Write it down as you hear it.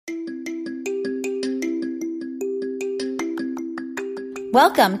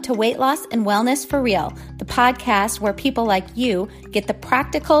Welcome to Weight Loss and Wellness for Real, the podcast where people like you get the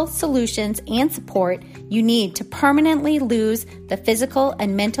practical solutions and support you need to permanently lose the physical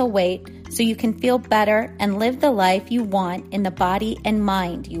and mental weight so you can feel better and live the life you want in the body and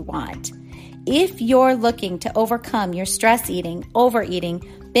mind you want. If you're looking to overcome your stress eating, overeating,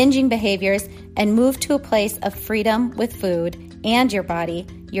 binging behaviors, and move to a place of freedom with food and your body,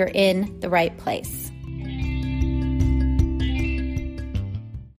 you're in the right place.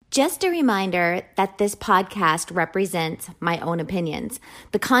 Just a reminder that this podcast represents my own opinions.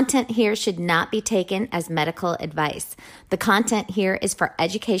 The content here should not be taken as medical advice. The content here is for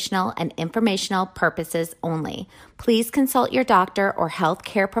educational and informational purposes only. Please consult your doctor or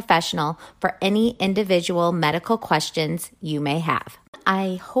healthcare professional for any individual medical questions you may have.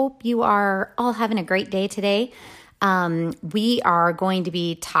 I hope you are all having a great day today. We are going to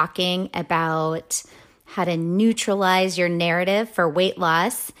be talking about how to neutralize your narrative for weight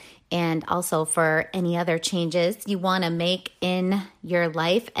loss and also for any other changes you want to make in your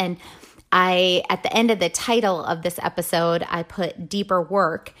life. And at the end of the title of this episode, I put deeper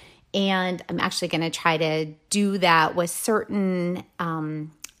work, and I'm actually going to try to do that with certain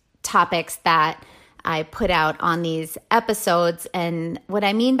topics that I put out on these episodes. And what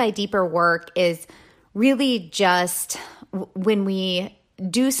I mean by deeper work is really just when we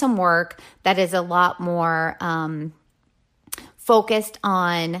do some work that is a lot more focused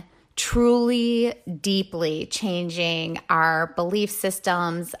on truly deeply changing our belief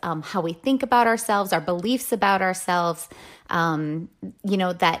systems, how we think about ourselves, our beliefs about ourselves,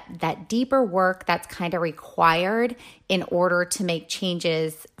 that deeper work that's kind of required in order to make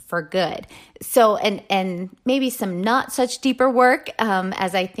changes for good. So, and maybe some not such deeper work,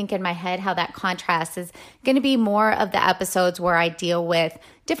 as I think in my head how that contrasts is going to be more of the episodes where I deal with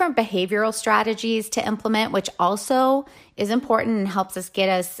different behavioral strategies to implement, which also is important and helps us get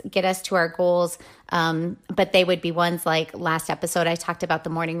us to our goals. But they would be ones like last episode, I talked about the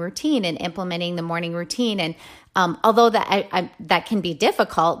morning routine and implementing the morning routine. And although that can be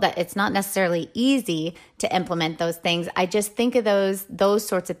difficult, that it's not necessarily easy to implement those things, I just think of those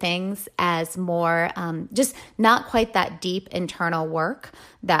sorts of things as more just not quite that deep internal work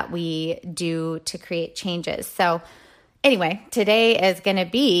that we do to create changes. So anyway, today is going to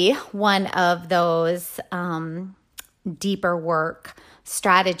be one of those deeper work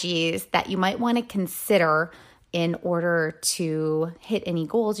strategies that you might want to consider in order to hit any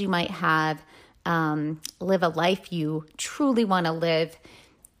goals you might have, live a life you truly want to live.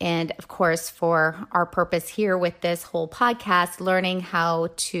 And of course, for our purpose here with this whole podcast, learning how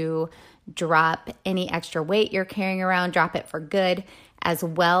to drop any extra weight you're carrying around, drop it for good, as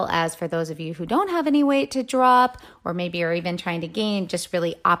well as for those of you who don't have any weight to drop, or maybe are even trying to gain, just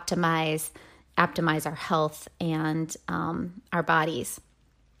really optimize our health and our bodies.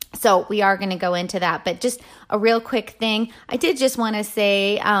 So we are going to go into that, but just a real quick thing. I did just want to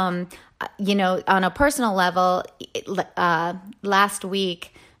say, on a personal level, last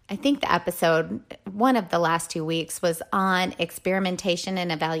week, I think the episode, one of the last 2 weeks, was on experimentation and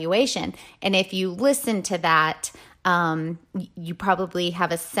evaluation. And if you listen to that, you probably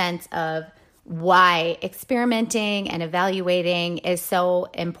have a sense of why experimenting and evaluating is so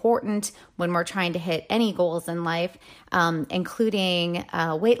important when we're trying to hit any goals in life, including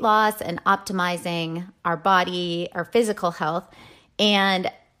weight loss and optimizing our body, our physical health. And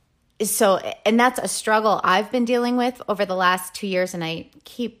that's a struggle I've been dealing with over the last 2 years. And I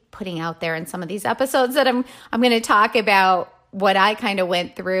keep putting out there in some of these episodes that I'm going to talk about what I kind of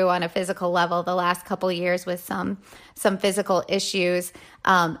went through on a physical level the last couple of years with some physical issues.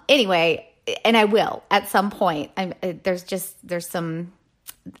 Anyway, and I will at some point. I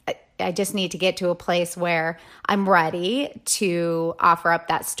just need to get to a place where I'm ready to offer up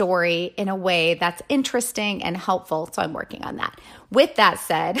that story in a way that's interesting and helpful. So I'm working on that. With that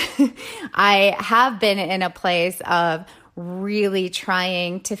said, I have been in a place of really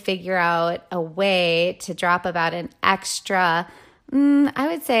trying to figure out a way to drop about an extra, I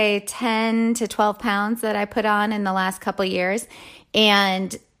would say 10 to 12 pounds that I put on in the last couple of years.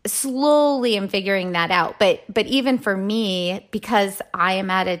 And slowly I'm figuring that out. But even for me, because I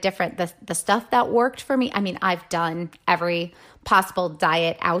am at a different, the stuff that worked for me, I mean, I've done every possible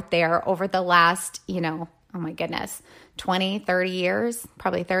diet out there over the last, oh my goodness, 20, 30 years,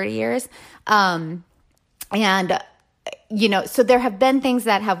 probably 30 years. So there have been things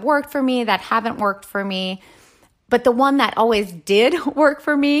that have worked for me that haven't worked for me. But the one that always did work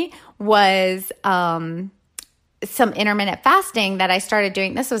for me was some intermittent fasting that I started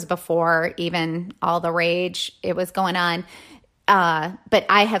doing. This was before even all the rage it was going on. But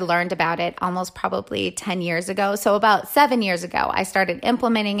I had learned about it almost probably 10 years ago. So about 7 years ago, I started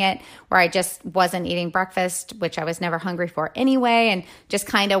implementing it where I just wasn't eating breakfast, which I was never hungry for anyway, and just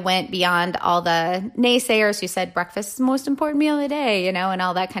kind of went beyond all the naysayers who said breakfast is the most important meal of the day, and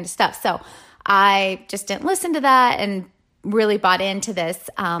all that kind of stuff. So I just didn't listen to that and really bought into this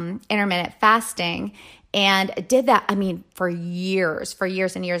intermittent fasting and did that, for years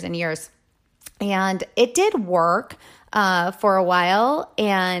and years and years. And it did work for a while.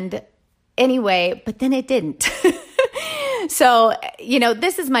 And anyway, but then it didn't. So,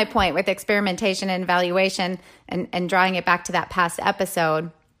 this is my point with experimentation and evaluation and drawing it back to that past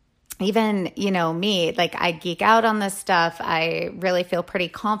episode. Even, me, like I geek out on this stuff. I really feel pretty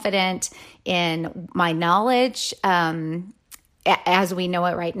confident in my knowledge as we know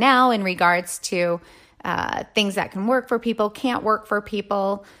it right now in regards to things that can work for people, can't work for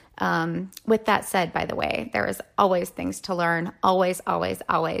people. With that said, by the way, there is always things to learn, always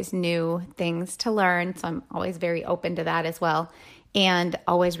new things to learn. So I'm always very open to that as well, and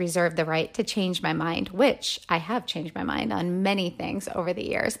always reserve the right to change my mind, which I have changed my mind on many things over the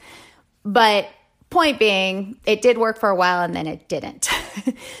years. But point being, it did work for a while and then it didn't.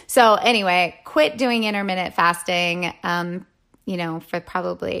 So anyway, quit doing intermittent fasting, for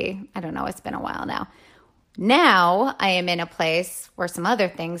probably, I don't know, it's been a while now. Now I am in a place where some other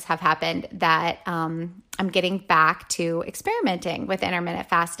things have happened that I'm getting back to experimenting with intermittent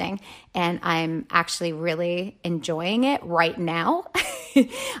fasting, and I'm actually really enjoying it right now.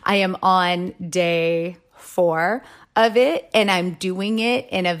 I am on day 4 of it, and I'm doing it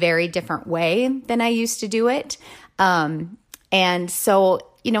in a very different way than I used to do it. And so,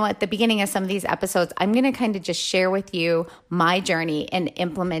 at the beginning of some of these episodes, I'm going to kind of just share with you my journey in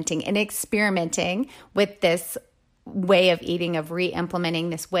implementing and experimenting with this way of eating, of re-implementing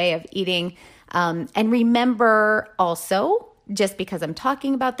this way of eating. And remember also, just because I'm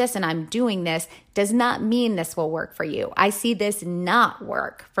talking about this and I'm doing this does not mean this will work for you. I see this not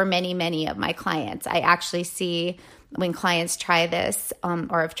work for many, many of my clients. I actually see when clients try this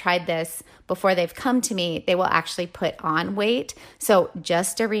or have tried this before they've come to me, they will actually put on weight. So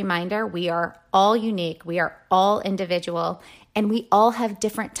just a reminder, we are all unique. We are all individual, and we all have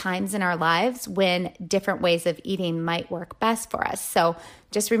different times in our lives when different ways of eating might work best for us. So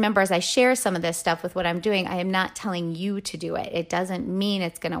just remember, as I share some of this stuff with what I'm doing, I am not telling you to do it. It doesn't mean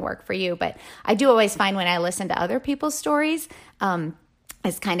it's going to work for you. But I do always find when I listen to other people's stories,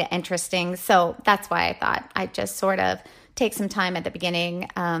 it's kind of interesting. So that's why I thought I'd just sort of take some time at the beginning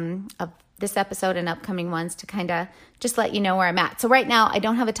of this episode and upcoming ones to kind of just let you know where I'm at. So right now I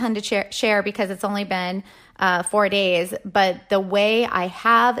don't have a ton to share because it's only been 4 days, but the way I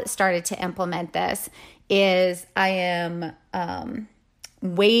have started to implement this is I am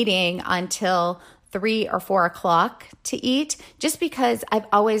waiting until 3 or 4 o'clock to eat, just because I've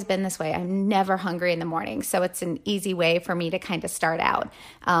always been this way. I'm never hungry in the morning. So it's an easy way for me to kind of start out.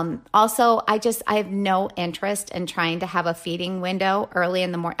 Also, I have no interest in trying to have a feeding window early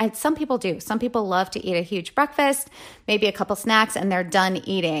in the morning. Some people do. Some people love to eat a huge breakfast, maybe a couple snacks, and they're done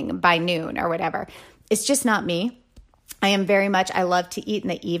eating by noon or whatever. It's just not me. I love to eat in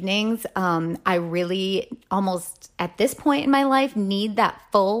the evenings. I really almost at this point in my life need that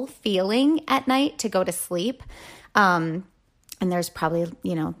full feeling at night to go to sleep. And there's probably,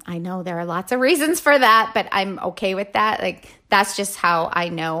 I know there are lots of reasons for that, but I'm okay with that. Like, that's just how I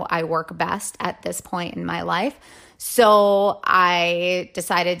know I work best at this point in my life. So I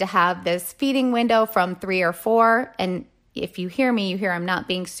decided to have this feeding window from 3 or 4. And if you hear me, you hear I'm not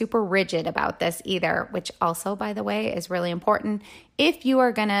being super rigid about this either, which also, by the way, is really important. If you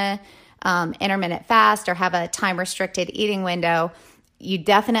are going to intermittent fast or have a time-restricted eating window, you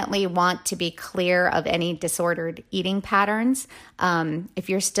definitely want to be clear of any disordered eating patterns. If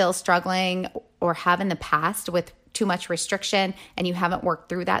you're still struggling or have in the past with too much restriction and you haven't worked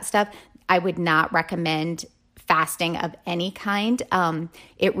through that stuff, I would not recommend fasting of any kind.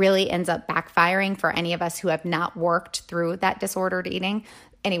 It really ends up backfiring for any of us who have not worked through that disordered eating.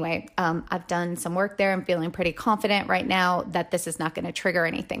 Anyway, I've done some work there. I'm feeling pretty confident right now that this is not going to trigger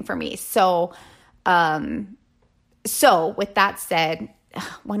anything for me. So with that said,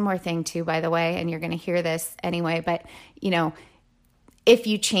 one more thing too, by the way, and you're going to hear this anyway, but if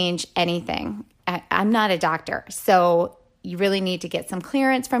you change anything, I'm not a doctor, so you really need to get some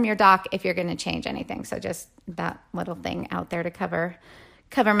clearance from your doc if you're going to change anything. So just that little thing out there to cover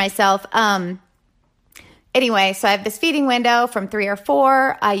myself. Anyway, so I have this feeding window from 3 or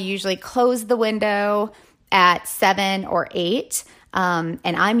 4. I usually close the window at 7 or 8. And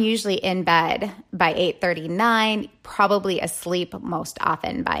I'm usually in bed by 8:39, probably asleep most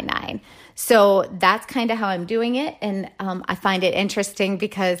often by 9. So that's kind of how I'm doing it. And I find it interesting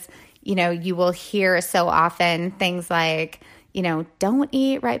because, you will hear so often things like, don't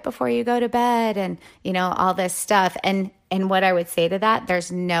eat right before you go to bed and, all this stuff. And what I would say to that,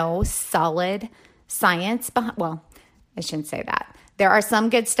 there's no solid science behind, well, I shouldn't say that. There are some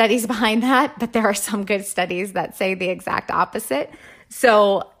good studies behind that, but there are some good studies that say the exact opposite.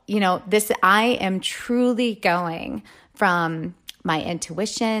 So, I am truly going from my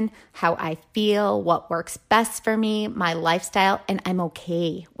intuition, how I feel, what works best for me, my lifestyle, and I'm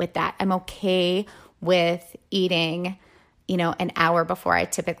okay with that. I'm okay with eating, an hour before I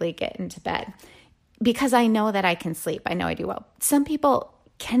typically get into bed because I know that I can sleep. I know I do well. Some people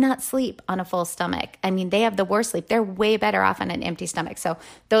cannot sleep on a full stomach. I mean, they have the worst sleep. They're way better off on an empty stomach. So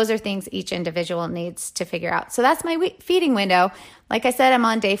those are things each individual needs to figure out. So that's my feeding window. Like I said, I'm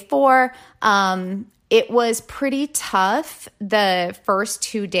on day 4. It was pretty tough the first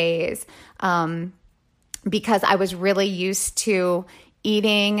 2 days because I was really used to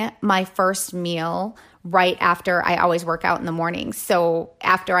eating my first meal right after I always work out in the morning. So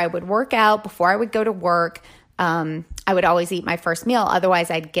after I would work out, before I would go to work, I would always eat my first meal.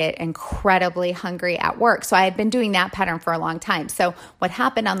 Otherwise, I'd get incredibly hungry at work. So I had been doing that pattern for a long time. So what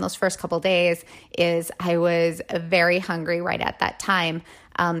happened on those first couple of days is I was very hungry right at that time.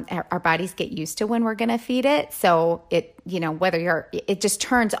 Our bodies get used to when we're going to feed it. So it just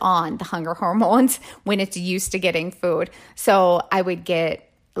turns on the hunger hormones when it's used to getting food. So I would get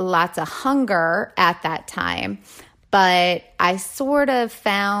lots of hunger at that time. But I sort of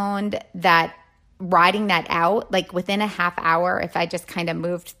found that riding that out, like within a half hour, if I just kind of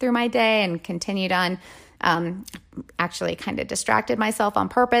moved through my day and continued on, actually kind of distracted myself on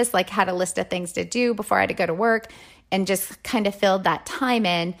purpose, like had a list of things to do before I had to go to work and just kind of filled that time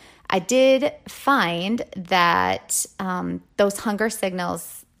in, I did find that those hunger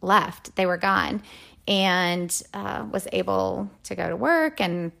signals left. They were gone, and was able to go to work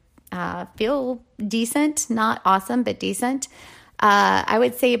and feel decent, not awesome, but decent. I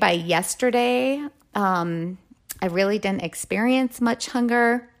would say by yesterday, I really didn't experience much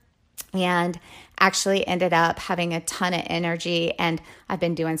hunger and actually ended up having a ton of energy. And I've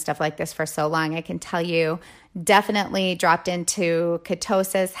been doing stuff like this for so long. I can tell you, definitely dropped into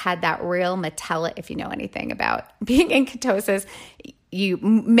ketosis, had that real metallic, if you know anything about being in ketosis,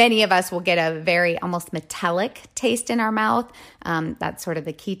 many of us will get a very almost metallic taste in our mouth. That's sort of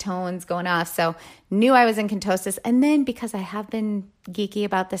the ketones going off. So knew I was in ketosis. And then because I have been geeky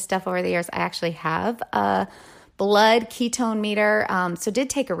about this stuff over the years, I actually have a blood ketone meter. So did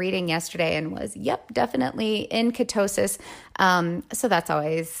take a reading yesterday and was, definitely in ketosis. So that's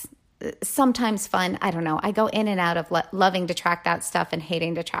always sometimes fun. I don't know. I go in and out of loving to track that stuff and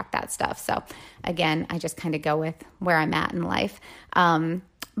hating to track that stuff. So again, I just kind of go with where I'm at in life.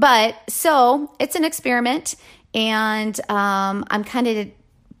 But so it's an experiment, and I'm kind of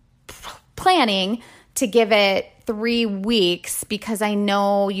planning to give it 3 weeks because I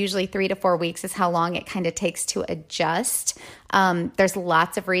know usually 3 to 4 weeks is how long it kind of takes to adjust. There's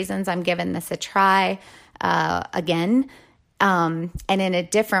lots of reasons I'm giving this a try again. And in a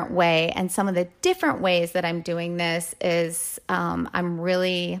different way. And some of the different ways that I'm doing this is I'm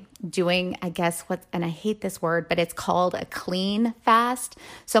really doing, I guess, and I hate this word, but it's called a clean fast.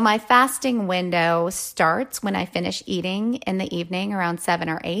 So my fasting window starts when I finish eating in the evening around 7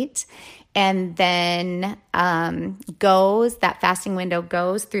 or 8. And then that fasting window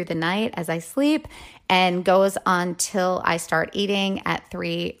goes through the night as I sleep and goes on till I start eating at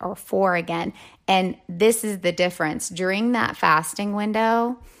 3 or 4 again. And this is the difference. During that fasting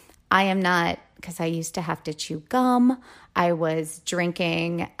window, I am not, because I used to have to chew gum. I was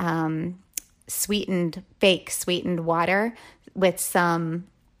drinking fake sweetened water with some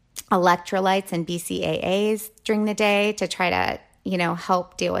electrolytes and BCAAs during the day to try to,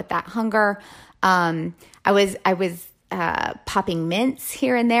 help deal with that hunger. I was popping mints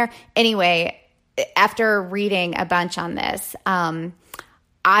here and there. Anyway, after reading a bunch on this,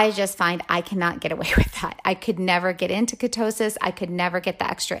 I just find I cannot get away with that. I could never get into ketosis. I could never get the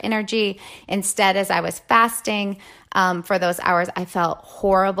extra energy. Instead, as I was fasting for those hours, I felt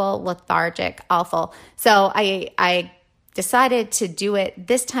horrible, lethargic, awful. So I decided to do it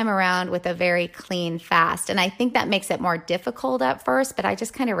this time around with a very clean fast. And I think that makes it more difficult at first, but I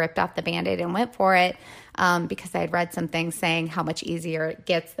just kind of ripped off the Band-Aid and went for it because I had read some things saying how much easier it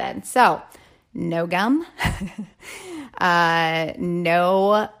gets then. So no gum,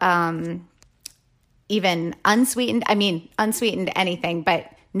 no even unsweetened anything,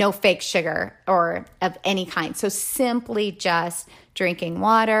 but no fake sugar or of any kind. So simply just drinking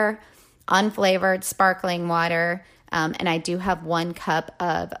water, unflavored sparkling water. And I do have 1 cup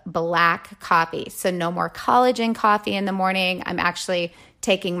of black coffee. So no more collagen coffee in the morning. I'm actually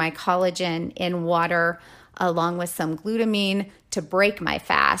taking my collagen in water along with some glutamine to break my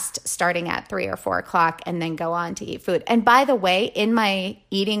fast starting at 3 or 4 o'clock and then go on to eat food. And by the way, in my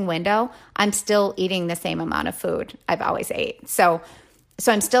eating window, I'm still eating the same amount of food I've always ate. So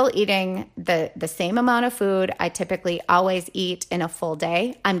I'm still eating the same amount of food I typically always eat in a full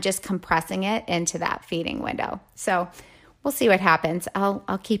day. I'm just compressing it into that feeding window. So we'll see what happens.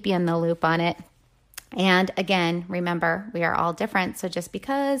 I'll keep you in the loop on it. And again, remember, we are all different. So just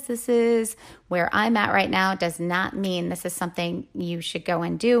because this is where I'm at right now does not mean this is something you should go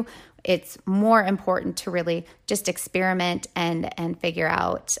and do. It's more important to really just experiment and figure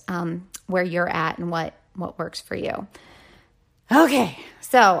out where you're at and what works for you. Okay,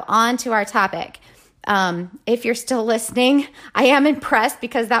 so on to our topic. If you're still listening, I am impressed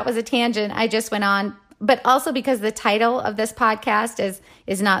because that was a tangent I just went on, but also because the title of this podcast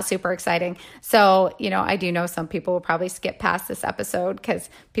is not super exciting. So, I do know some people will probably skip past this episode because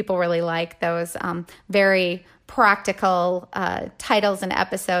people really like those very practical titles and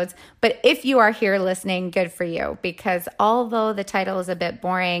episodes. But if you are here listening, good for you, because although the title is a bit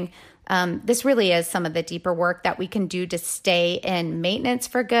boring, this really is some of the deeper work that we can do to stay in maintenance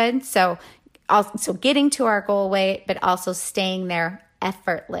for good. So getting to our goal weight, but also staying there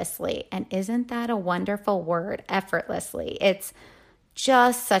effortlessly. And isn't that a wonderful word, effortlessly? It's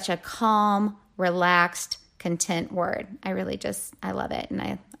just such a calm, relaxed, content word. I love it.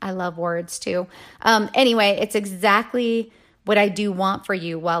 And I love words too. Anyway, it's exactly what I do want for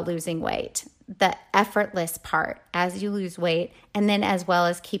you while losing weight. The effortless part as you lose weight, and then as well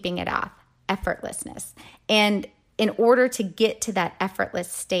as keeping it off, effortlessness. And in order to get to that effortless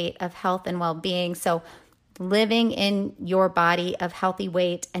state of health and well-being, so living in your body of healthy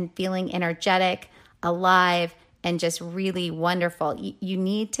weight and feeling energetic, alive, and just really wonderful, we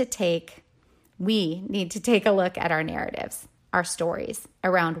need to take a look at our narratives, our stories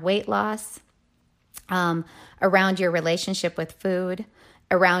around weight loss, around your relationship with food,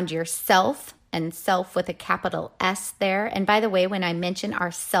 around yourself, and self with a capital S there. And by the way, when I mention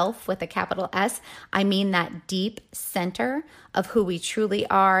our self with a capital S, I mean that deep center of who we truly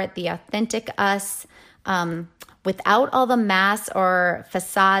are, the authentic us, without all the masks or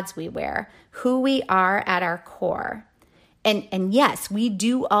facades we wear, who we are at our core. And yes, we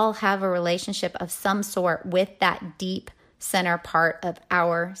do all have a relationship of some sort with that deep center part of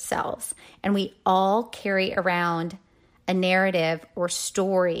ourselves. And we all carry around a narrative or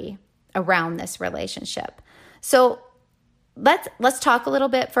story around this relationship. So let's talk a little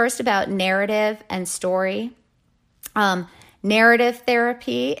bit first about narrative and story. Narrative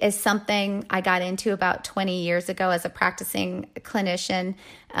therapy is something I got into about 20 years ago as a practicing clinician,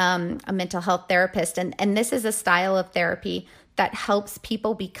 a mental health therapist. And this is a style of therapy that helps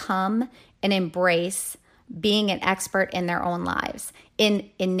people become and embrace being an expert in their own lives. In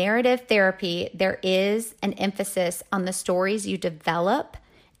narrative therapy, there is an emphasis on the stories you develop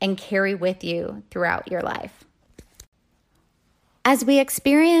and carry with you throughout your life. As we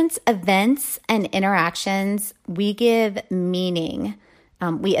experience events and interactions, we give meaning.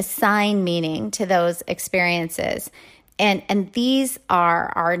 We assign meaning to those experiences. And these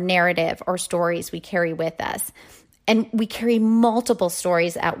are our narrative or stories we carry with us. And we carry multiple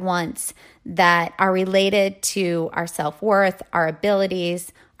stories at once that are related to our self-worth, our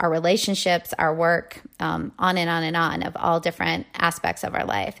abilities, our relationships, our work, on and on and on, of all different aspects of our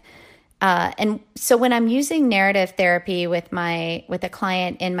life. And so when I'm using narrative therapy with a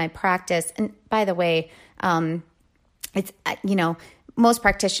client in my practice, and by the way, it's, most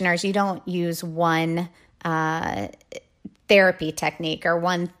practitioners, you don't use one therapy technique or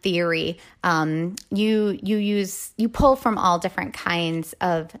one theory. You pull from all different kinds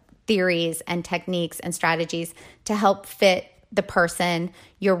of theories and techniques and strategies to help fit the person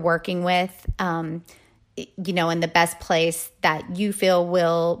you're working with, in the best place that you feel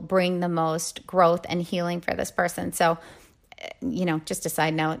will bring the most growth and healing for this person. So, just a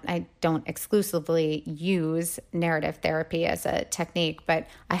side note, I don't exclusively use narrative therapy as a technique, but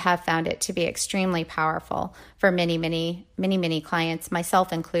I have found it to be extremely powerful for many, many, many, many clients,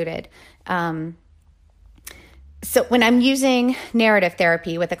 myself included. So when I'm using narrative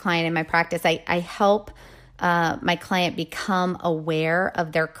therapy with a client in my practice, I help my client become aware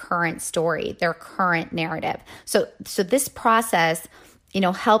of their current story, their current narrative. So this process,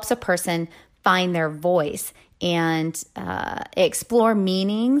 helps a person find their voice and explore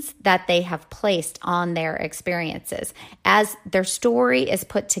meanings that they have placed on their experiences. As their story is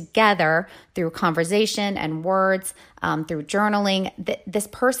put together through conversation and words, through journaling, this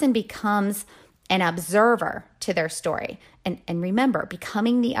person becomes an observer to their story. And remember,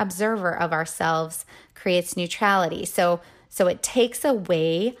 becoming the observer of ourselves creates neutrality. So it takes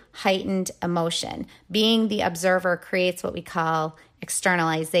away heightened emotion. Being the observer creates what we call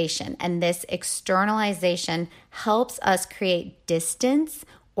externalization. And this externalization helps us create distance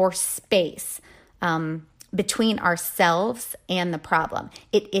or space between ourselves and the problem.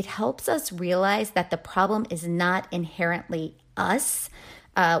 It helps us realize that the problem is not inherently us.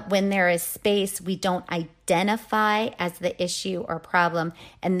 When there is space, we don't identify as the issue or problem,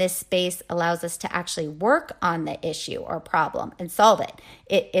 and this space allows us to actually work on the issue or problem and solve it.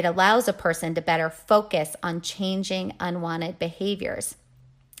 It allows a person to better focus on changing unwanted behaviors.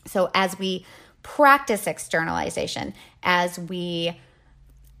 So as we practice externalization, as we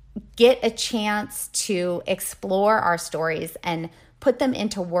get a chance to explore our stories and put them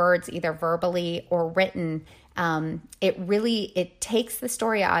into words, either verbally or written, it takes the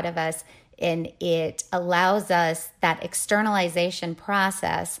story out of us, and it allows us that externalization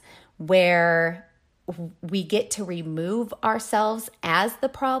process where we get to remove ourselves as the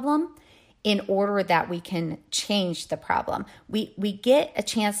problem in order that we can change the problem. We get a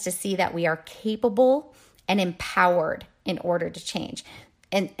chance to see that we are capable and empowered in order to change.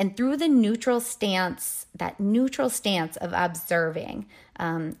 And through the neutral stance, that neutral stance of observing,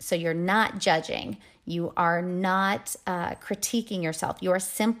 so you're not judging, you are not critiquing yourself, you are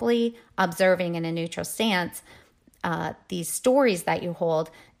simply observing in a neutral stance, these stories that you hold,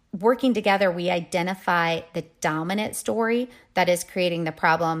 working together, we identify the dominant story that is creating the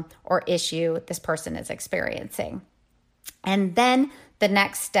problem or issue this person is experiencing. And then the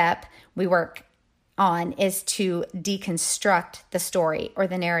next step we work on is to deconstruct the story or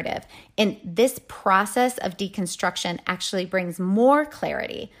the narrative. And this process of deconstruction actually brings more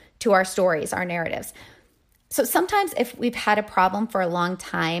clarity to our stories, our narratives. So sometimes if we've had a problem for a long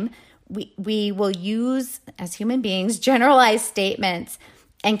time, we will use, as human beings, generalized statements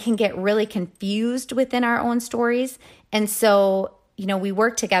and can get really confused within our own stories. And so, we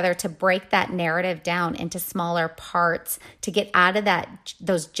work together to break that narrative down into smaller parts to get out of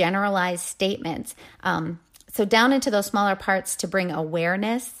those generalized statements. So down into those smaller parts to bring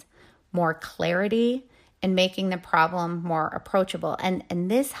awareness, more clarity, and making the problem more approachable.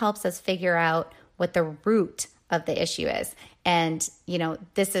 And this helps us figure out what the root of the issue is. And,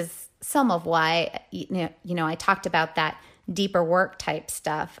 this is some of why, I talked about that deeper work type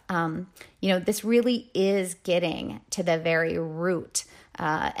stuff. This really is getting to the very root.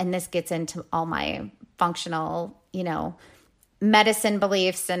 And this gets into all my functional, medicine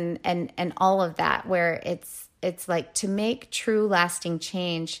beliefs and all of that, where it's like, to make true lasting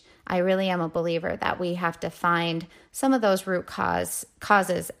change, I really am a believer that we have to find some of those root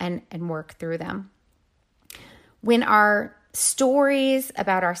causes and work through them. When our stories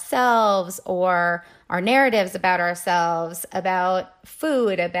about ourselves or our narratives about ourselves, about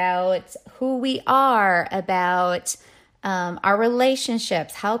food, about who we are, about our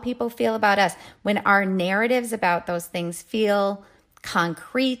relationships, how people feel about us, when our narratives about those things feel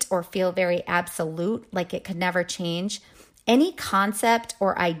concrete or feel very absolute, like it could never change, any concept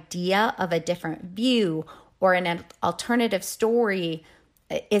or idea of a different view or an alternative story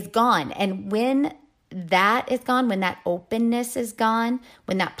is gone. And when that is gone, when that openness is gone,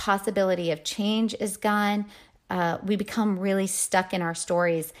 when that possibility of change is gone, we become really stuck in our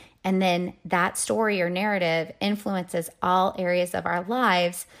stories. And then that story or narrative influences all areas of our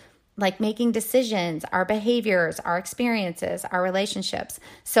lives, like making decisions, our behaviors, our experiences, our relationships.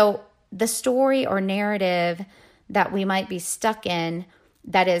 So the story or narrative that we might be stuck in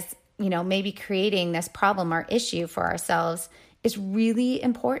that is, maybe creating this problem or issue for ourselves is really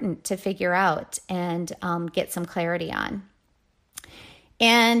important to figure out and get some clarity on.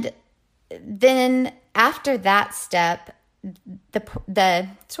 And then after that step, the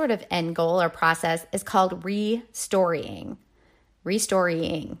sort of end goal or process is called restorying.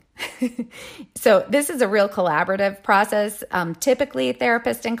 So this is a real collaborative process, typically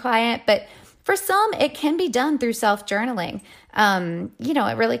therapist and client, but for some, it can be done through self-journaling.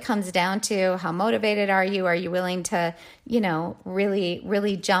 It really comes down to how motivated are you? Are you willing to, really,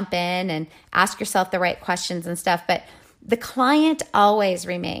 really jump in and ask yourself the right questions and stuff? But the client always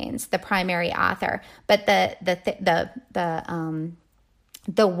remains the primary author, but the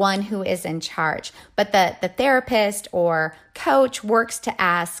one who is in charge. But the therapist or coach works to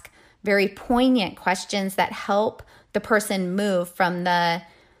ask very poignant questions that help the person move from the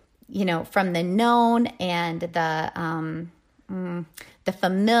from the known and the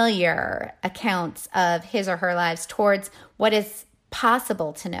familiar accounts of his or her lives towards what is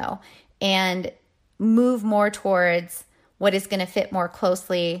possible to know, and move more towards what is going to fit more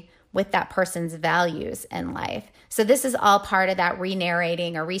closely with that person's values in life. So this is all part of that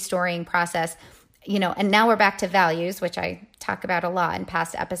re-narrating or restoring process, and now we're back to values, which I talk about a lot in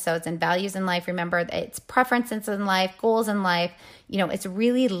past episodes. And values in life, remember, it's preferences in life, goals in life. It's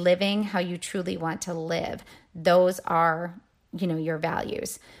really living how you truly want to live. Those are, your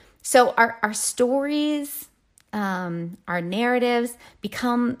values. So our stories, our narratives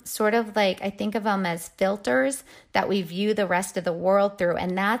become sort of like, I think of them as filters that we view the rest of the world through.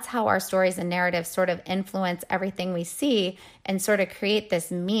 And that's how our stories and narratives sort of influence everything we see and sort of create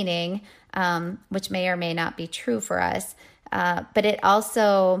this meaning, which may or may not be true for us. But it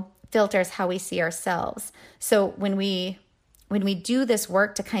also filters how we see ourselves. So when we do this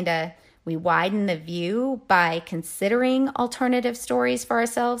work to we widen the view by considering alternative stories for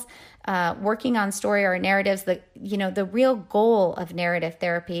ourselves, working on story or narratives. The real goal of narrative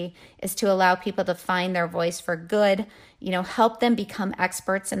therapy is to allow people to find their voice for good, help them become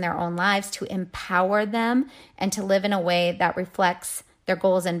experts in their own lives, to empower them, and to live in a way that reflects their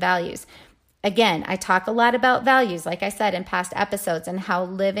goals and values. Again, I talk a lot about values, like I said in past episodes, and how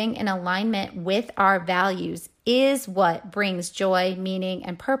living in alignment with our values is what brings joy, meaning,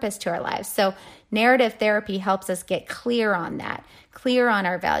 and purpose to our lives. So narrative therapy helps us get clear on that, clear on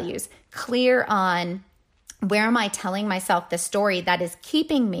our values, clear on where am I telling myself the story that is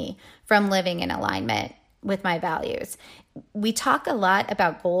keeping me from living in alignment with my values. We talk a lot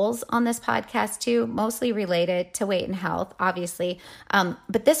about goals on this podcast too, mostly related to weight and health, obviously.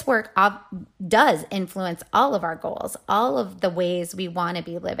 But this work does influence all of our goals, all of the ways we want to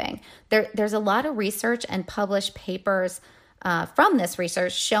be living. There's a lot of research and published papers from this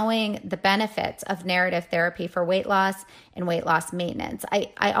research showing the benefits of narrative therapy for weight loss and weight loss maintenance.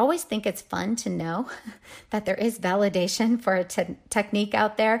 I always think it's fun to know that there is validation for a technique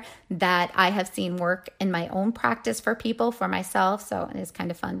out there that I have seen work in my own practice for people, for myself. So it is kind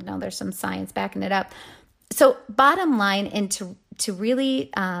of fun to know there's some science backing it up. So bottom line, and to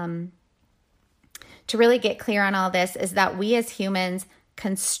really get clear on all this, is that we as humans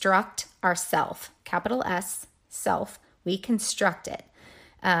construct our self, capital S, self. We construct it,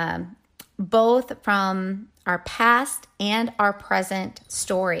 both from our past and our present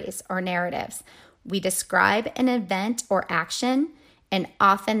stories or narratives. We describe an event or action and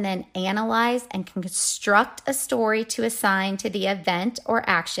often then analyze and construct a story to assign to the event or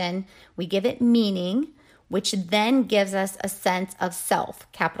action. We give it meaning, which then gives us a sense of self,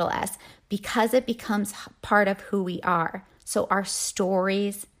 capital S, because it becomes part of who we are. So our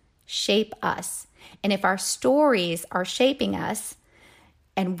stories shape us. And if our stories are shaping us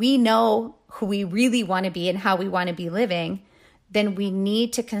and we know who we really want to be and how we want to be living, then we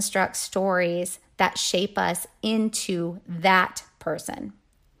need to construct stories that shape us into that person.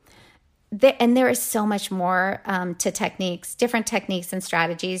 And there is so much more to techniques, different techniques and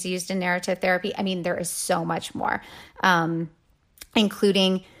strategies used in narrative therapy. I mean, there is so much more,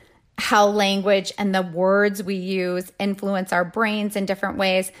 including how language and the words we use influence our brains in different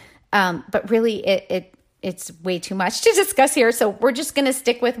ways. But really, it's way too much to discuss here. So we're just going to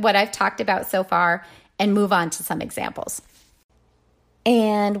stick with what I've talked about so far and move on to some examples.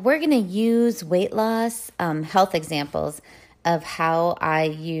 And we're going to use weight loss health examples of how I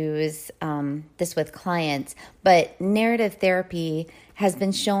use this with clients. But narrative therapy has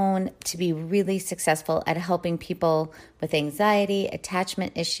been shown to be really successful at helping people with anxiety,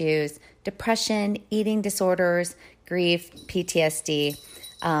 attachment issues, depression, eating disorders, grief, PTSD.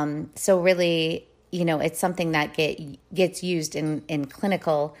 So really, it's something that gets used in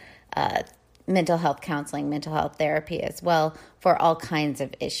clinical mental health counseling, mental health therapy as well for all kinds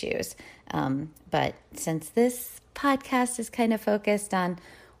of issues. But since this podcast is kind of focused on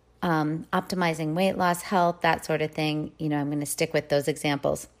optimizing weight loss, health, that sort of thing, I'm going to stick with those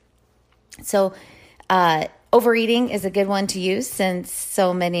examples. So overeating is a good one to use since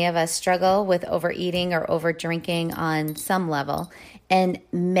so many of us struggle with overeating or over drinking on some level. And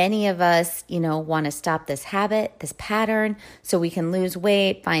many of us, want to stop this habit, this pattern, so we can lose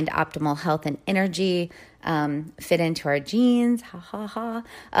weight, find optimal health and energy, fit into our genes.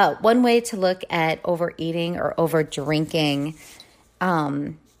 One way to look at overeating or over drinking,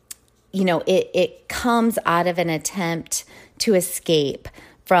 it comes out of an attempt to escape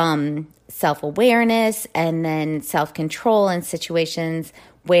from self-awareness and then self-control in situations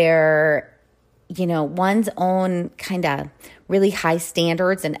where, one's own kind of really high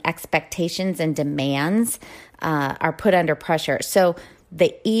standards and expectations and demands are put under pressure. So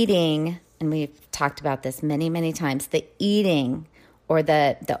the eating, and we've talked about this many, many times, the eating or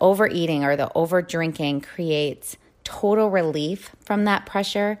the overeating or the over drinking creates total relief from that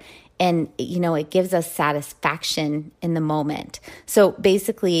pressure. And, it gives us satisfaction in the moment. So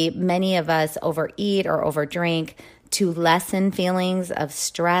basically, many of us overeat or overdrink to lessen feelings of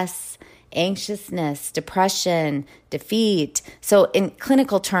stress, anxiousness, depression, defeat. So in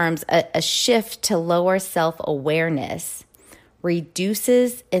clinical terms, a shift to lower self-awareness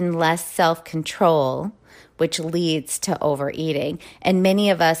reduces in less self-control, which leads to overeating. And many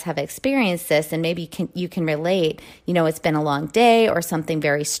of us have experienced this, and maybe you can relate. It's been a long day or something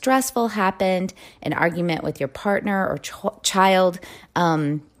very stressful happened, an argument with your partner or child.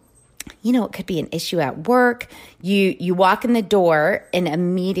 It could be an issue at work. You walk in the door and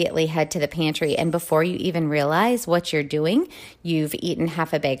immediately head to the pantry. And before you even realize what you're doing, you've eaten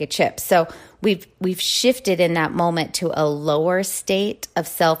half a bag of chips. So we've shifted in that moment to a lower state of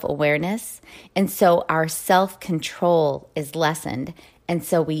self-awareness. And so our self-control is lessened. And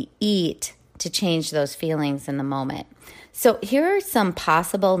so we eat to change those feelings in the moment. So here are some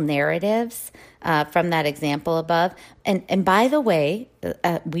possible narratives from that example above. And by the way,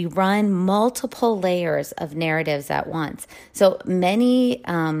 we run multiple layers of narratives at once. So many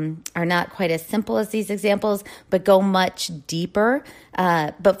are not quite as simple as these examples, but go much deeper.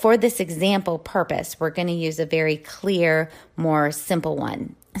 But for this example purpose, we're going to use a very clear, more simple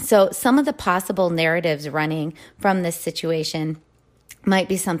one. So some of the possible narratives running from this situation might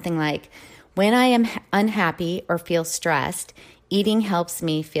be something like, when I am unhappy or feel stressed, eating helps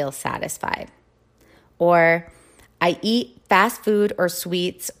me feel satisfied. Or I eat fast food or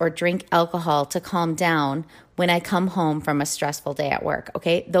sweets or drink alcohol to calm down when I come home from a stressful day at work.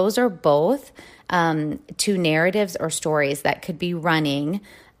 Okay, those are both two narratives or stories that could be running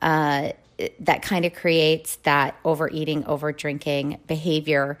that kind of creates that overeating, overdrinking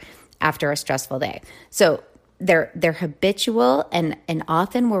behavior after a stressful day. So they're habitual and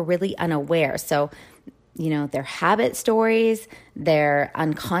often we're really unaware. So, they're habit stories, they're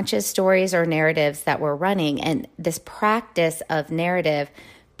unconscious stories or narratives that we're running. And this practice of narrative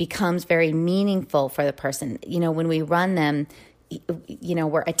becomes very meaningful for the person. When we run them,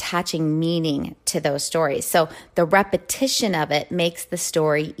 we're attaching meaning to those stories. So the repetition of it makes the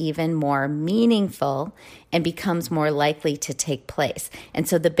story even more meaningful and becomes more likely to take place. And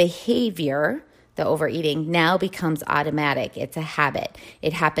so the behavior, the overeating, now becomes automatic. It's a habit.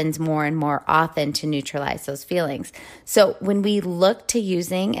 It happens more and more often to neutralize those feelings. So when we look to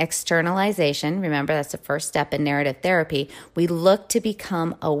using externalization, remember that's the first step in narrative therapy, we look to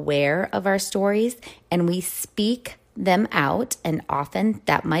become aware of our stories and we speak them out, and often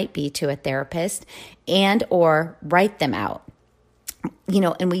that might be to a therapist, and or write them out.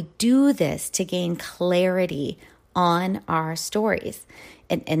 And we do this to gain clarity on our stories.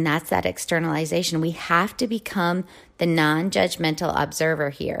 And that's that externalization. We have to become the non-judgmental observer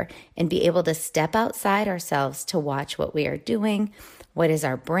here and be able to step outside ourselves to watch what we are doing. What is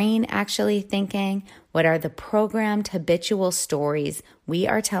our brain actually thinking? What are the programmed habitual stories we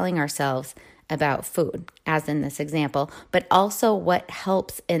are telling ourselves about food, as in this example? But also what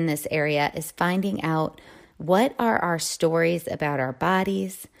helps in this area is finding out what are our stories about our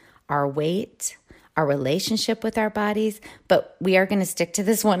bodies, our weight, our relationship with our bodies. But we are going to stick to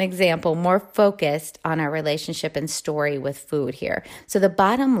this one example, more focused on our relationship and story with food here. So the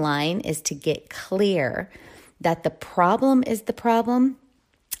bottom line is to get clear that the problem is the problem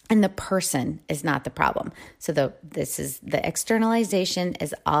and the person is not the problem. So the externalization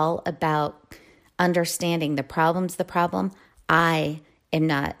is all about understanding the problem's the problem. I am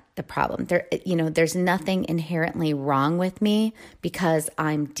not the problem. There's nothing inherently wrong with me because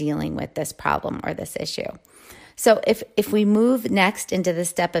I'm dealing with this problem or this issue. So if we move next into the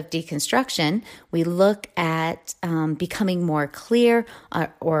step of deconstruction, we look at becoming more clear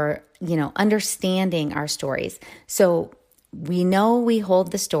or understanding our stories. So we know we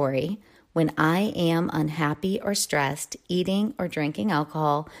hold the story. When I am unhappy or stressed, eating or drinking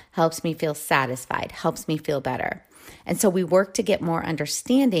alcohol helps me feel satisfied, helps me feel better. And so we work to get more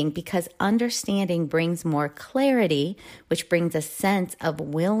understanding because understanding brings more clarity, which brings a sense of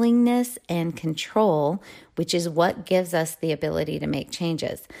willingness and control, which is what gives us the ability to make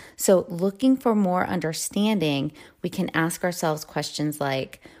changes. So looking for more understanding, we can ask ourselves questions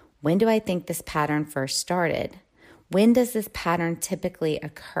like, when do I think this pattern first started? When does this pattern typically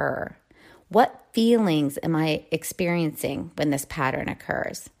occur? What feelings am I experiencing when this pattern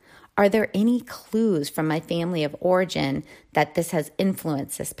occurs? Are there any clues from my family of origin that this has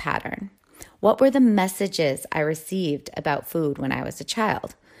influenced this pattern? What were the messages I received about food when I was a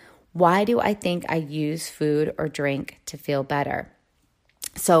child? Why do I think I use food or drink to feel better?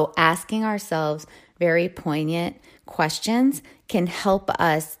 So asking ourselves very poignant questions can help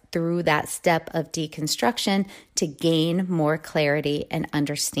us through that step of deconstruction to gain more clarity and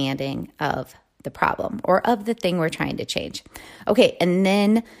understanding of the problem or of the thing we're trying to change. Okay, and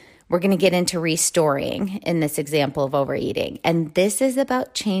then we're going to get into restoring in this example of overeating. And this is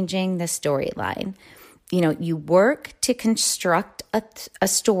about changing the storyline. You work to construct a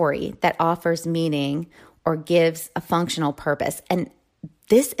story that offers meaning or gives a functional purpose. And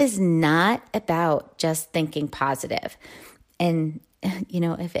this is not about just thinking positive. And,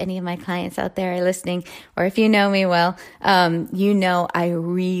 if any of my clients out there are listening, or if you know me well, I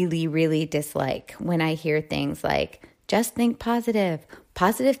really, really dislike when I hear things like, just think positive.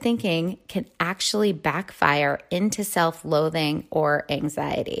 Positive thinking can actually backfire into self-loathing or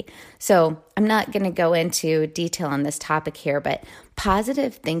anxiety. So I'm not going to go into detail on this topic here, but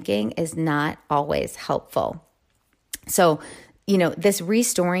positive thinking is not always helpful. So, this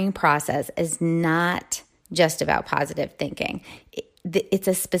restoring process is not just about positive thinking. It's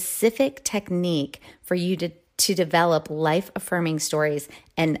a specific technique for you to develop life-affirming stories,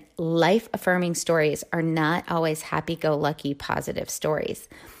 and life-affirming stories are not always happy-go-lucky positive stories.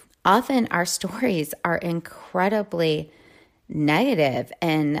 Often our stories are incredibly negative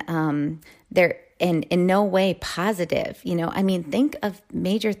and they're in no way positive. Think of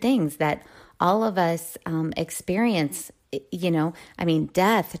major things that all of us experience.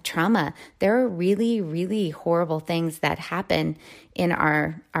 Death, trauma. There are really, really horrible things that happen in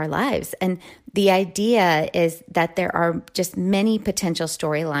our lives. And the idea is that there are just many potential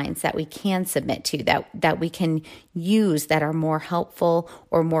storylines that we can submit to, that we can use, that are more helpful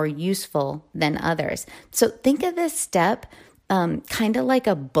or more useful than others. So think of this step kind of like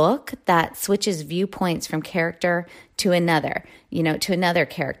a book that switches viewpoints from character to another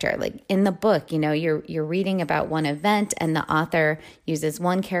character. Like in the book, you're reading about one event and the author uses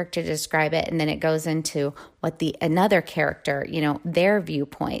one character to describe it, and then it goes into what another character, their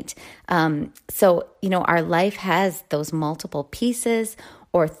viewpoint. So our life has those multiple pieces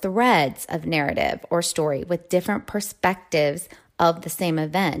or threads of narrative or story with different perspectives of the same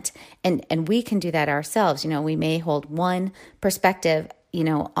event. And we can do that ourselves. We may hold one perspective,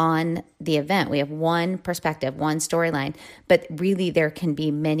 on the event. We have one perspective, one storyline, but really there can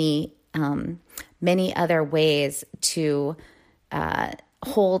be many other ways to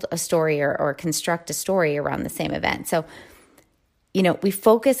hold a story or construct a story around the same event. So, we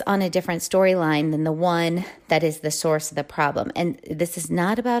focus on a different storyline than the one that is the source of the problem. And this is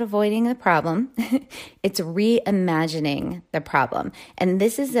not about avoiding the problem. It's reimagining the problem. And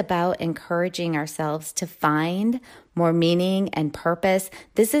this is about encouraging ourselves to find more meaning and purpose.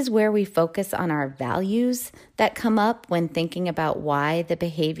 This is where we focus on our values that come up when thinking about why the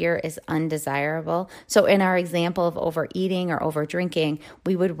behavior is undesirable. So in our example of overeating or overdrinking,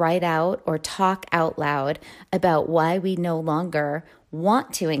 we would write out or talk out loud about why we no longer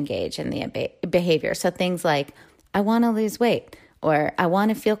want to engage in the behavior. So things like, I want to lose weight, or I want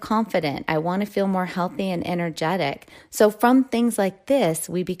to feel confident. I want to feel more healthy and energetic. So from things like this,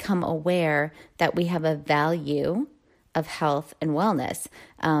 we become aware that we have a value of health and wellness.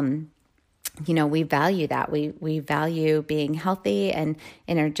 We value that. We value being healthy and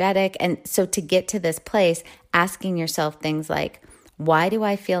energetic. And so to get to this place, asking yourself things like, why do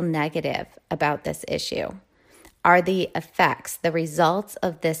I feel negative about this issue? Are the effects, the results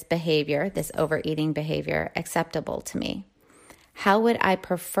of this behavior, this overeating behavior, acceptable to me? How would I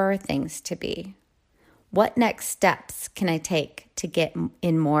prefer things to be? What next steps can I take to get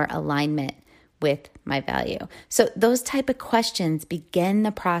in more alignment with my value? So those type of questions begin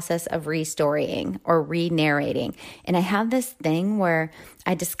the process of restoring or re-narrating. And I have this thing where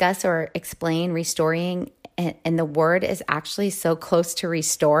I discuss or explain restoring, and the word is actually so close to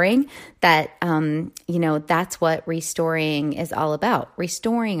restoring that, that's what restoring is all about.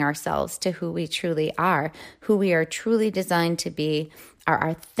 Restoring ourselves to who we truly are, who we are truly designed to be, our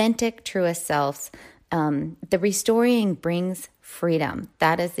authentic, truest selves. The restoring brings freedom.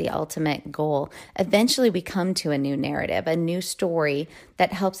 That is the ultimate goal. Eventually, we come to a new narrative, a new story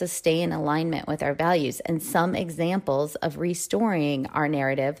that helps us stay in alignment with our values. And some examples of restoring our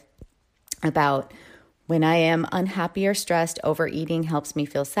narrative about when I am unhappy or stressed, overeating helps me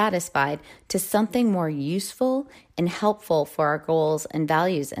feel satisfied, to something more useful and helpful for our goals and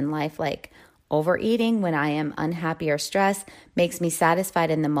values in life, like overeating when I am unhappy or stressed makes me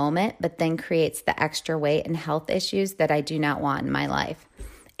satisfied in the moment, but then creates the extra weight and health issues that I do not want in my life.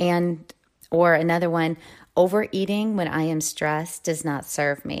 Or another one, overeating when I am stressed does not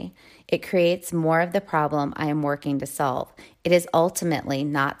serve me. It creates more of the problem I am working to solve. It is ultimately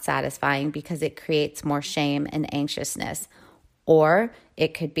not satisfying because it creates more shame and anxiousness. Or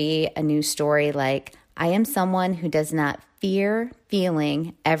It could be a new story like, I am someone who does not fear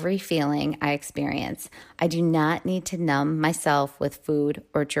feeling every feeling I experience. I do not need to numb myself with food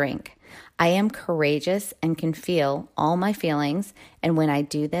or drink. I am courageous and can feel all my feelings, and when I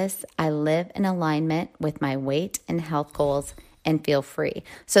do this, I live in alignment with my weight and health goals and feel free.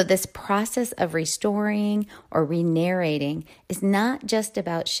 So this process of restoring or re-narrating is not just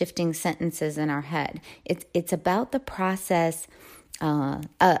about shifting sentences in our head. It's about the process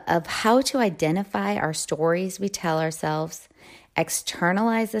of how to identify our stories we tell ourselves,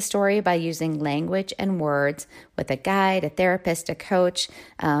 externalize the story by using language and words with a guide, a therapist, a coach,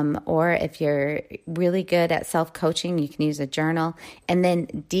 or if you're really good at self-coaching, you can use a journal, and then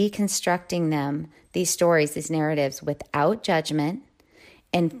deconstructing them, these stories, these narratives, without judgment,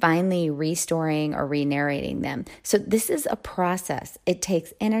 and finally restoring or re-narrating them. So this is a process. It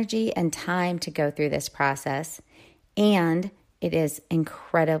takes energy and time to go through this process, and it is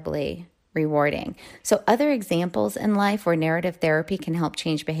incredibly rewarding. So other examples in life where narrative therapy can help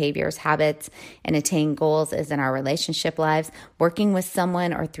change behaviors, habits, and attain goals is in our relationship lives, working with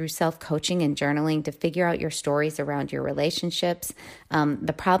someone or through self-coaching and journaling to figure out your stories around your relationships.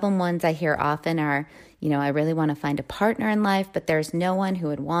 The problem ones I hear often are, I really want to find a partner in life, but there's no one who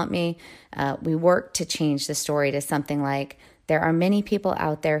would want me. We work to change the story to something like, there are many people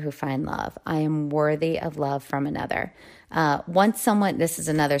out there who find love. I am worthy of love from another. This is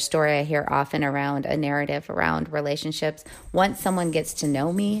another story I hear often around a narrative around relationships. Once someone gets to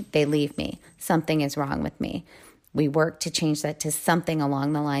know me, they leave me. Something is wrong with me. We work to change that to something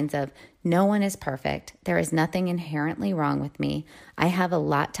along the lines of, no one is perfect. There is nothing inherently wrong with me. I have a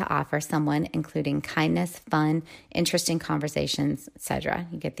lot to offer someone, including kindness, fun, interesting conversations, etc.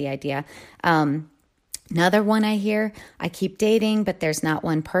 You get the idea. Another one I hear, I keep dating, but there's not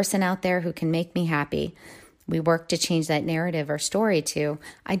one person out there who can make me happy. We work to change that narrative or story to,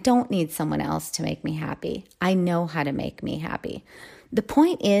 I don't need someone else to make me happy. I know how to make me happy. The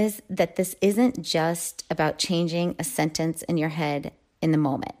point is that this isn't just about changing a sentence in your head in the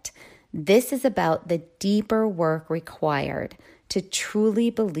moment. This is about the deeper work required to truly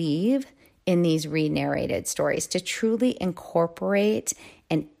believe in these re-narrated stories, to truly incorporate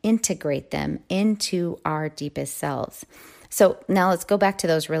and integrate them into our deepest selves. So now let's go back to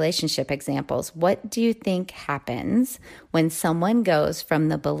those relationship examples. What do you think happens when someone goes from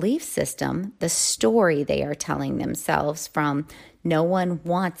the belief system, the story they are telling themselves from no one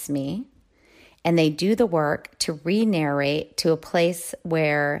wants me, and they do the work to re-narrate to a place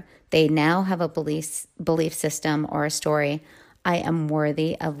where they now have a belief system or a story, I am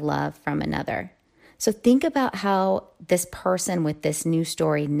worthy of love from another. So think about how this person with this new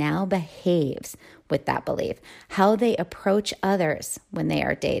story now behaves with that belief, how they approach others when they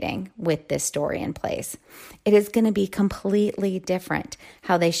are dating with this story in place. It is going to be completely different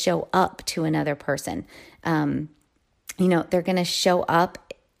how they show up to another person. They're going to show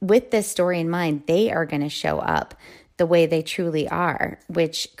up with this story in mind. They are going to show up the way they truly are,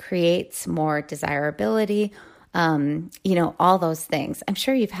 which creates more desirability, all those things. I'm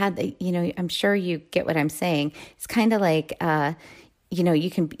sure you've had I'm sure you get what I'm saying. It's kind of like, you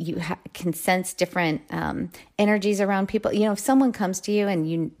can sense different energies around people. If someone comes to you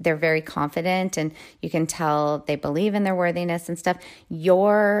and they're very confident and you can tell they believe in their worthiness and stuff,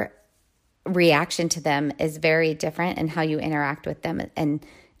 your reaction to them is very different, and how you interact with them and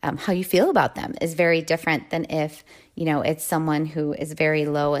how you feel about them is very different than if, it's someone who is very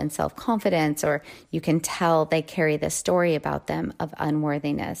low in self-confidence, or you can tell they carry this story about them of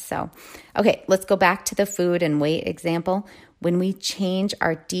unworthiness. So, okay, let's go back to the food and weight example. When we change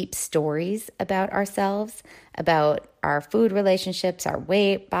our deep stories about ourselves, about our food relationships, our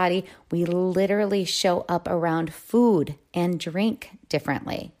weight, body, we literally show up around food and drink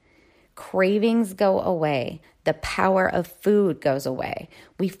differently. Cravings go away. The power of food goes away.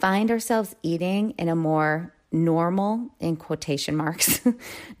 We find ourselves eating in a more normal, in quotation marks,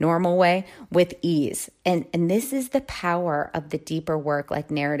 normal way with ease. And this is the power of the deeper work like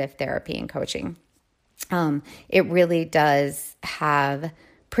narrative therapy and coaching. It really does have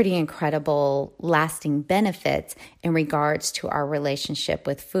pretty incredible lasting benefits in regards to our relationship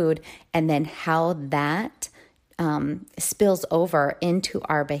with food, and then how that spills over into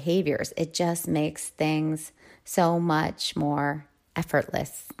our behaviors. It just makes things so much more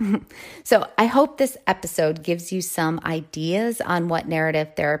effortless. So I hope this episode gives you some ideas on what narrative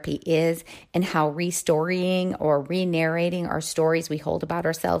therapy is, and how restoring or re-narrating our stories we hold about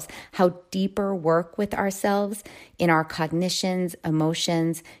ourselves, how deeper work with ourselves in our cognitions,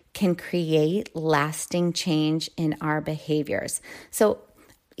 emotions can create lasting change in our behaviors. So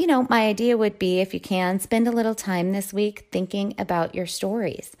my idea would be, if you can, spend a little time this week thinking about your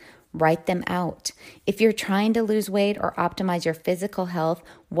stories. Write them out. If you're trying to lose weight or optimize your physical health,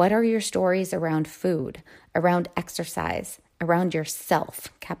 what are your stories around food, around exercise, around yourself,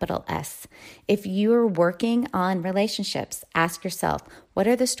 capital S? If you're working on relationships, ask yourself, what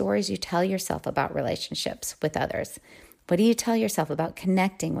are the stories you tell yourself about relationships with others? What do you tell yourself about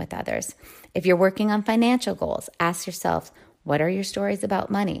connecting with others? If you're working on financial goals, ask yourself, what are your stories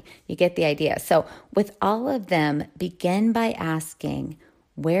about money? You get the idea. So with all of them, begin by asking,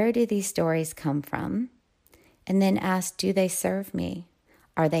 where do these stories come from? And then ask, do they serve me?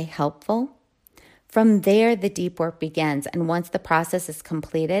 Are they helpful? From there, the deep work begins. And once the process is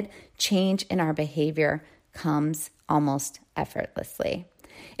completed, change in our behavior comes almost effortlessly.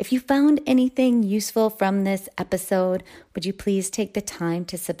 If you found anything useful from this episode, would you please take the time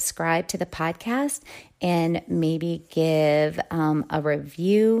to subscribe to the podcast and maybe give a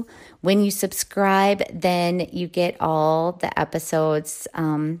review? When you subscribe, then you get all the episodes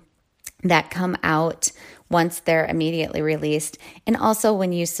that come out once they're immediately released. And also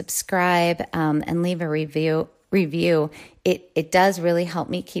when you subscribe and leave a review, it does really help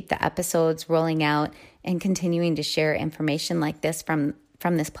me keep the episodes rolling out and continuing to share information like this from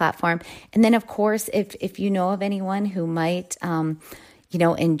this platform. And then, of course, if you know of anyone who might,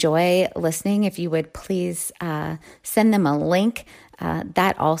 enjoy listening, if you would please send them a link.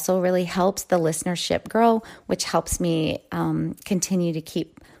 That also really helps the listenership grow, which helps me continue to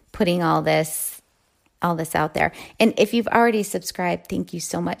keep putting all this out there. And if you've already subscribed, thank you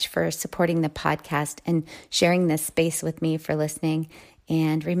so much for supporting the podcast and sharing this space with me, for listening.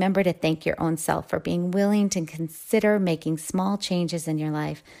 And remember to thank your own self for being willing to consider making small changes in your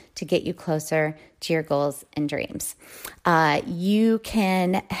life to get you closer to your goals and dreams. You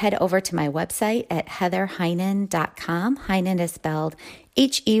can head over to my website at heatherheynen.com. Heynen is spelled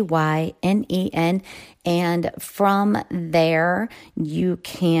Heynen. And from there, you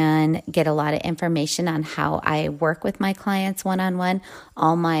can get a lot of information on how I work with my clients one-on-one.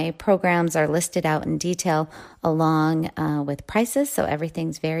 All my programs are listed out in detail along with prices, so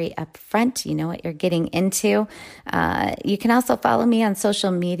everything's very upfront. You know what you're getting into. You can also follow me on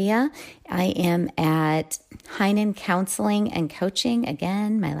social media. I am at Heynen Counseling and Coaching.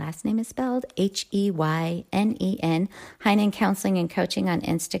 Again, my last name is spelled Heynen. Heynen Counseling and Coaching on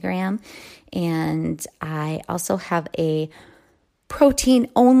Instagram. And I also have a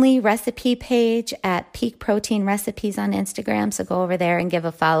protein-only recipe page at Peak Protein Recipes on Instagram. So go over there and give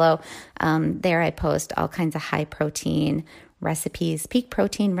a follow. There I post all kinds of high-protein recipes, Peak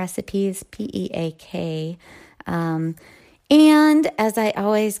Protein Recipes, PEAK. And as I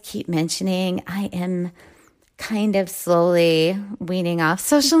always keep mentioning, I am kind of slowly weaning off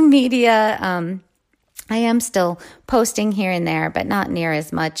social media. I am still posting here and there, but not near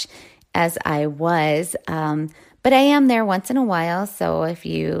as much as I was. But I am there once in a while. So if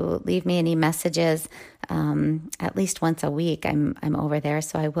you leave me any messages, at least once a week, I'm over there.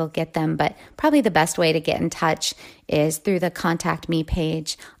 So I will get them. But probably the best way to get in touch is through the Contact Me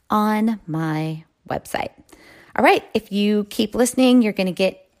page on my website. All right. If you keep listening, you're going to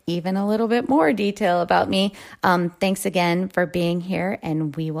get even a little bit more detail about me. Thanks again for being here,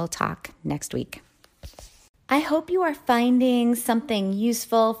 and we will talk next week. I hope you are finding something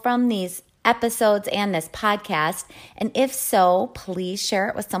useful from these episodes and this podcast. And if so, please share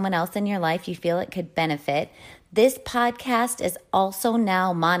it with someone else in your life you feel it could benefit. This podcast is also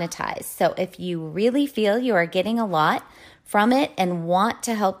now monetized. So if you really feel you are getting a lot from it and want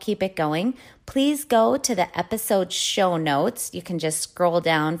to help keep it going, please go to the episode show notes. You can just scroll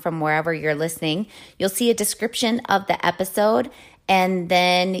down from wherever you're listening. You'll see a description of the episode, and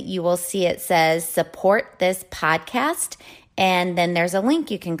then you will see it says support this podcast. And then there's a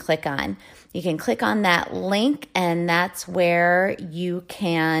link you can click on. You can click on that link, and that's where you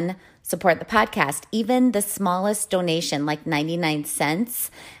can support the podcast. Even the smallest donation, like 99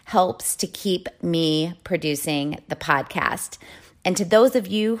 cents, helps to keep me producing the podcast. And to those of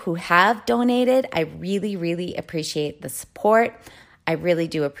you who have donated, I really, really appreciate the support. I really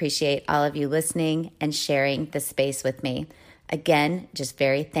do appreciate all of you listening and sharing the space with me. Again, just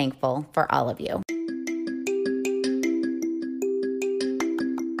very thankful for all of you.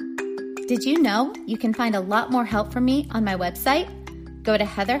 Did you know you can find a lot more help from me on my website? Go to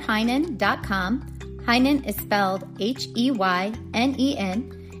heatherheynen.com. Heynen is spelled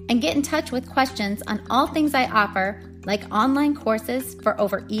Heynen, and get in touch with questions on all things I offer, like online courses for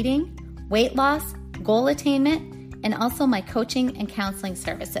overeating, weight loss, goal attainment, and also my coaching and counseling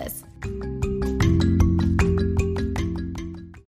services.